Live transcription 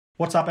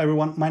What's up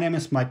everyone, my name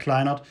is Maik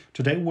Kleinert.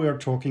 Today we are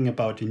talking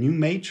about the new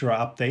major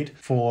update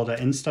for the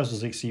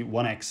Insta360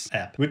 ONE X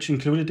app, which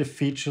included the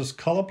features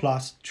Color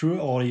Plus, True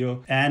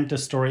Audio and the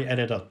Story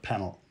Editor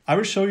panel. I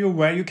will show you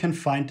where you can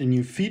find the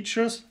new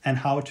features and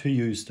how to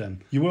use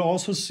them. You will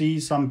also see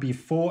some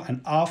before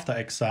and after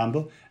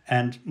example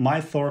and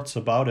my thoughts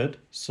about it,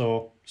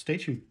 so stay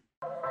tuned.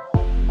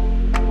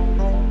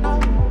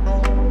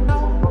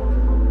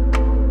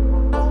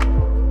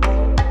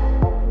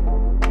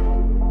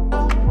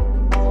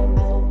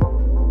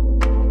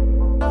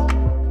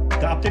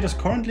 The update is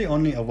currently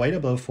only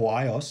available for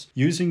iOS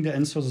using the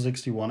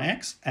Insta360 ONE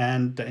X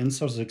and the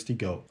Insta360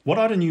 Go. What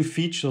are the new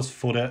features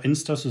for the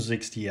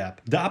Insta360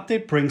 app? The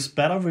update brings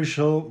better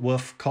visual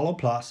with Color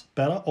Plus,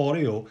 better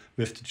audio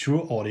with the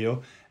True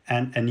Audio,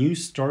 and a new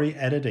story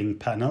editing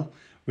panel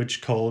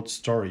which called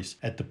Stories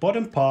at the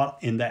bottom part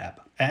in the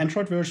app. An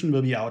Android version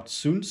will be out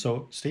soon,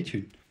 so stay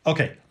tuned.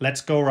 Okay,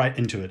 let's go right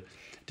into it.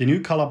 The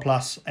new Color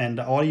Plus and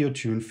the audio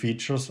tune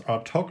features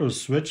are toggle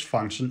switch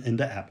function in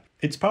the app.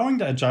 It's powering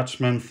the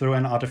adjustment through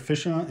an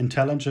artificial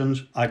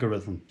intelligence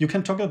algorithm. You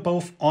can toggle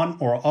both on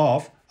or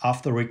off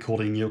after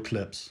recording your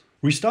clips.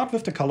 We start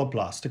with the Color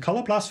Plus. The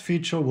Color Plus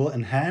feature will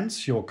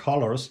enhance your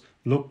colors,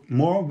 look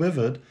more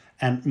vivid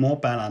and more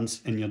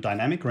balanced in your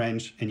dynamic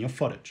range in your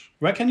footage.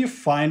 Where can you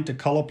find the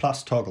Color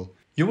Plus toggle?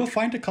 You will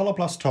find the Color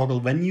Plus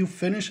toggle when you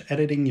finish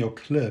editing your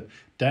clip,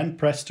 then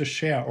press the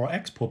share or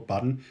export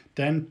button,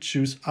 then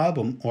choose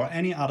album or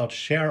any other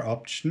share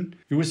option.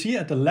 You will see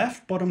at the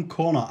left bottom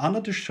corner under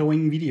the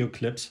showing video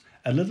clips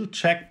a little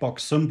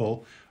checkbox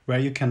symbol where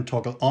you can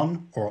toggle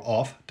on or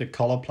off the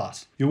Color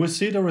Plus. You will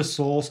see the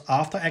results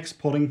after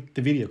exporting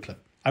the video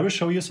clip. I will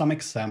show you some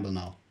example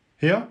now.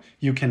 Here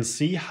you can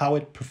see how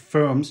it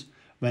performs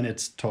when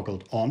it's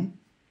toggled on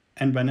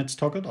and when it's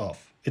toggled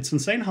off. It's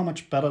insane how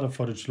much better the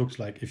footage looks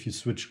like if you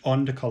switch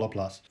on the Color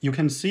Plus. You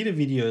can see the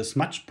video is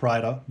much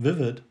brighter,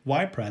 vivid,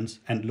 vibrant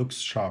and looks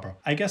sharper.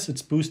 I guess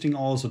it's boosting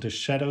also the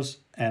shadows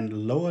and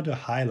lower the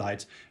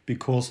highlights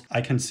because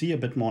I can see a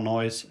bit more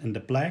noise in the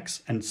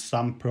blacks and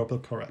some purple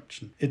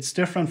correction. It's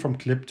different from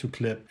clip to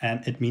clip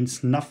and it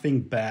means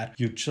nothing bad.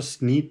 You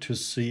just need to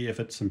see if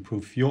it's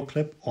improved your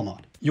clip or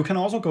not. You can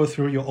also go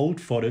through your old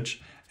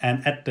footage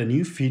and add the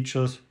new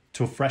features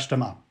to fresh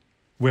them up.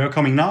 We are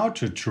coming now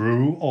to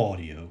True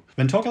Audio.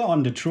 When toggle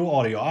on the True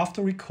Audio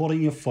after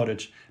recording your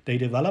footage, they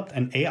developed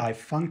an AI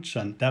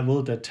function that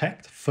will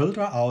detect,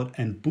 filter out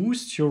and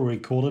boost your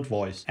recorded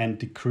voice and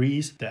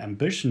decrease the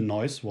ambient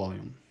noise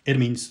volume. It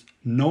means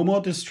no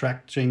more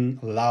distracting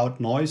loud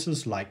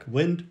noises like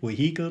wind,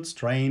 vehicles,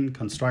 train,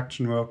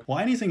 construction work or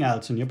anything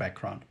else in your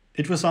background.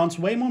 It will sound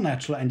way more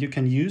natural and you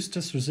can use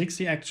the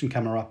 360 action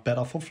camera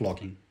better for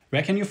vlogging.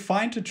 Where can you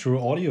find the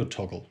True Audio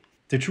toggle?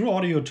 The True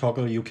Audio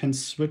toggle you can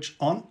switch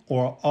on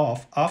or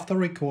off after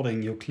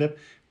recording your clip,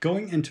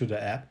 going into the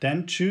app,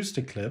 then choose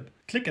the clip,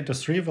 click at the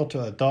three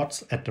virtual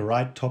dots at the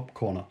right top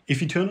corner.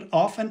 If you turn it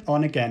off and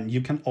on again, you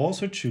can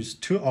also choose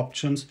two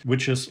options,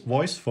 which is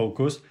voice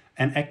focus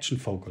and action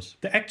focus.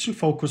 The action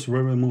focus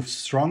will remove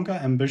stronger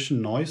ambient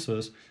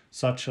noises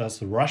such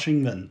as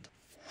rushing wind.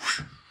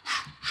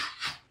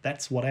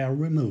 That's what I am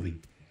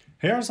removing.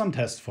 Here are some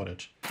test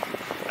footage.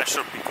 That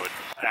should be good.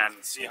 And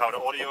see how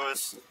the audio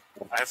is.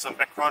 I have some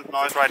background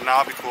noise right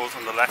now because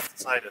on the left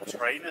side a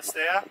train is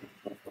there.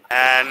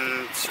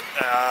 And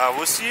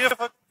we'll see if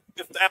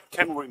the app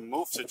can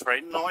remove the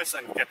train noise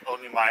and get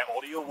only my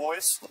audio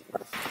voice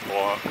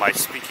or my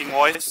speaking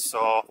voice.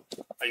 So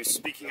I'm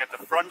speaking at the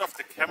front of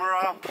the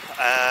camera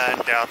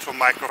and there are two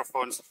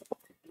microphones.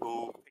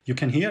 You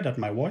can hear that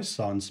my voice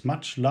sounds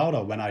much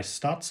louder when I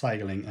start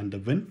cycling and the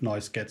wind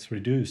noise gets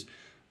reduced,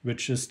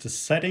 which is the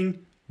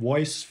setting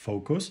voice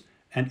focus,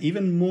 and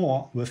even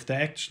more with the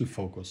action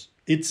focus.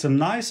 It's a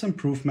nice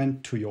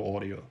improvement to your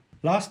audio.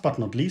 Last but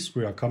not least,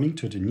 we are coming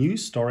to the new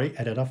story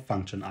editor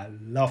function. I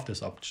love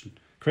this option.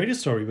 Create a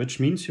story, which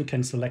means you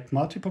can select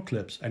multiple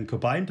clips and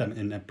combine them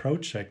in a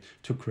project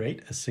to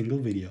create a single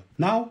video.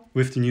 Now,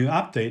 with the new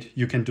update,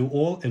 you can do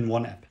all in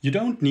one app. You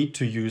don't need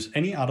to use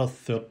any other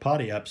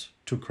third-party apps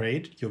to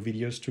create your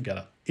videos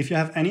together. If you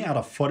have any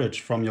other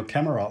footage from your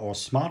camera or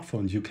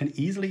smartphone, you can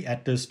easily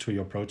add this to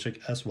your project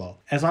as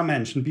well. As I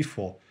mentioned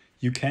before,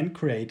 you can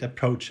create a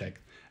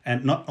project.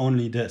 And not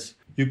only this,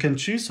 you can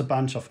choose a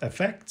bunch of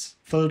effects,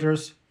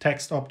 filters,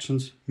 text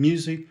options,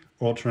 music,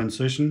 or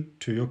transition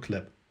to your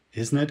clip.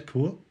 Isn't it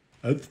cool?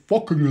 It's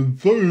fucking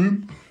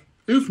insane!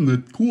 Isn't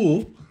it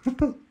cool?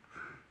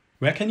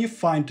 Where can you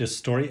find the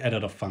story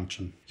editor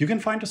function? You can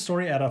find the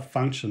story editor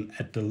function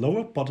at the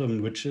lower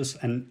bottom, which is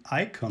an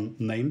icon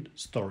named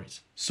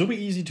Stories. Super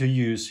easy to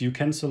use. You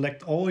can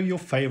select all your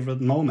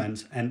favorite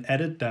moments and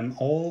edit them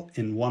all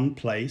in one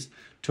place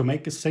to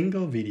make a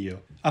single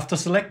video. After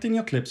selecting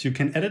your clips, you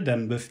can edit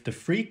them with the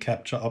free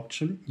capture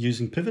option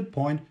using Pivot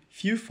Point,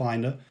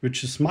 Viewfinder,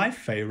 which is my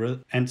favorite,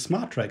 and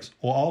Smart Tracks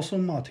or also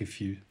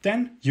Multi-View.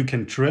 Then you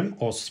can trim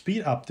or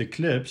speed up the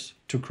clips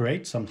to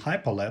create some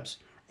hyperlapse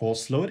or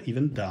slow it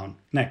even down.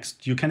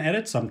 Next, you can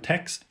edit some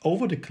text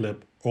over the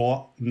clip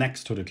or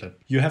next to the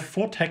clip. You have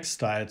 4 text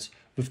styles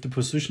with the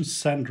position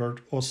centered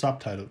or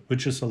subtitle,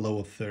 which is a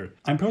lower third.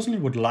 I personally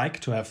would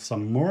like to have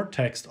some more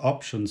text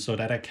options so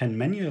that I can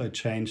manually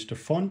change the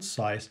font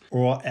size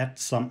or add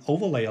some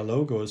overlay or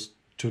logos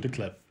to the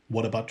clip.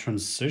 What about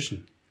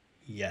transition?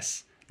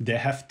 Yes, they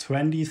have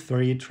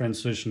 23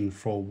 transitions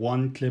for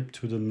one clip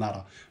to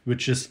another,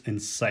 which is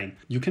insane.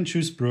 You can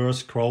choose blur,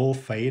 scroll,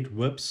 fade,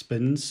 whip,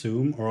 spin,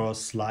 zoom, or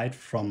slide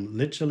from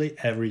literally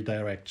every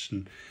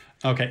direction.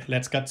 Okay,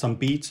 let's get some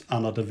beats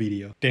under the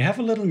video. They have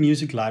a little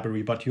music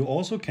library, but you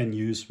also can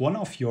use one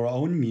of your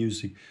own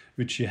music,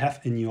 which you have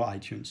in your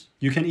iTunes.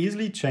 You can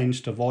easily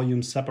change the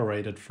volume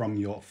separated from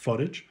your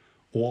footage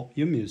or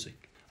your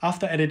music.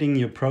 After editing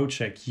your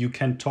project, you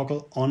can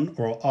toggle on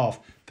or off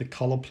the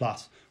color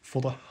plus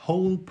for the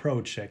whole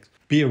project.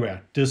 Be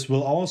aware, this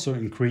will also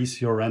increase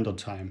your render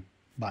time.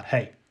 But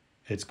hey,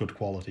 it's good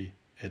quality,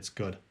 it's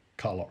good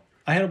color.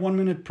 I had a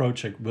 1-minute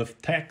project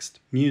with text,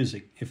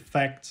 music,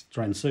 effects,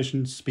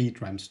 transitions,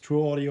 speed ramps,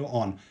 true audio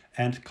on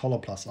and color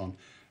plus on,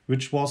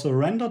 which was a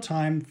render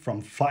time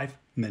from 5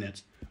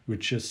 minutes,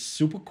 which is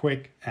super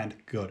quick and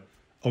good.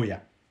 Oh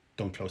yeah,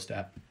 don't close the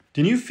app.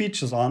 The new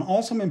features are an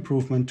awesome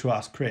improvement to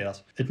us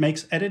creators. It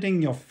makes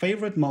editing your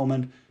favorite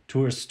moment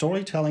to a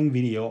storytelling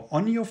video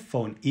on your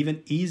phone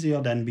even easier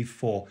than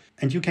before.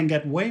 And you can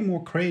get way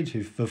more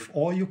creative with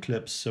all your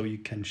clips so you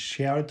can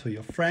share it to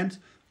your friends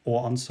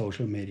or on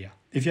social media.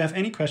 If you have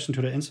any question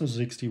to the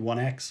Insta360 ONE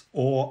X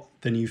or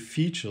the new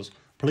features,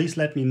 please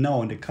let me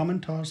know in the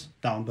comments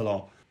down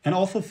below. And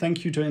also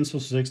thank you to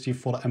Insta360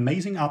 for the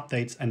amazing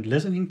updates and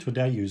listening to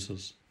their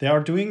users. They are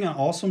doing an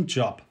awesome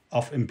job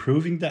of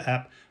improving the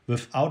app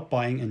without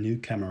buying a new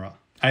camera.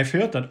 I've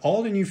heard that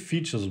all the new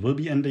features will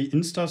be in the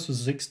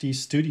Insta360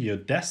 Studio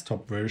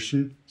desktop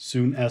version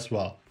soon as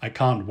well. I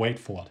can't wait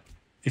for it.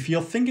 If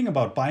you're thinking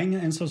about buying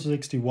an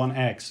Insta360 ONE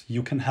X,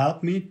 you can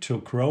help me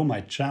to grow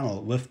my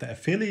channel with the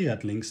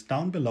affiliate links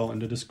down below in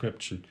the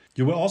description.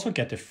 You will also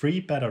get a free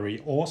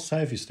battery or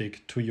selfie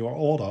stick to your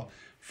order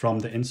from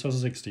the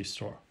Insta360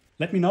 store.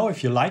 Let me know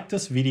if you liked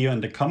this video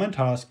in the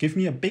comments, give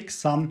me a big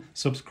thumb,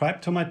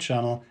 subscribe to my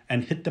channel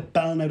and hit the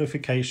bell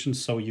notification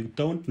so you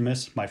don't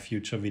miss my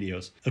future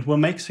videos. It will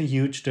make a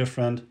huge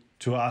difference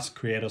to us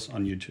creators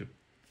on YouTube.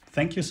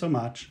 Thank you so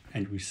much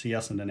and we see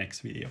us in the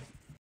next video.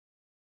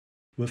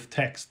 With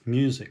text,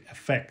 music,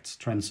 effects,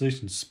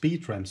 transitions,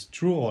 speed ramps,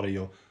 true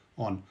audio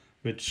on,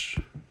 which,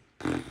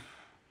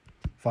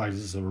 fuck, this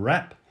is a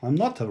rap. I'm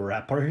not a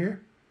rapper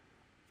here.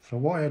 So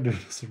why are there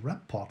these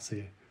rap parts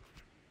here?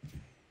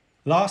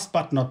 Last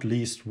but not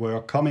least,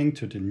 we're coming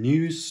to the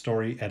new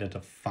story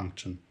editor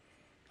function.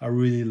 I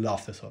really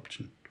love this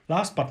option.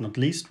 Last but not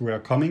least, we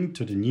are coming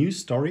to the new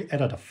story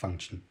editor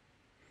function.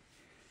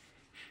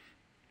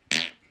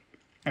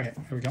 Okay,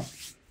 here we go.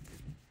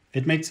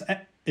 It makes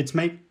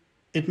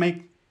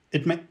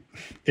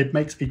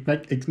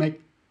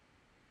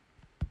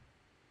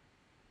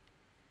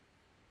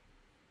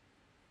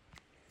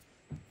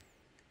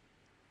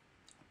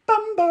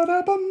bum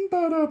bada bum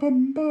bada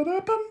bum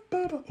bada bum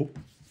bada. Oh.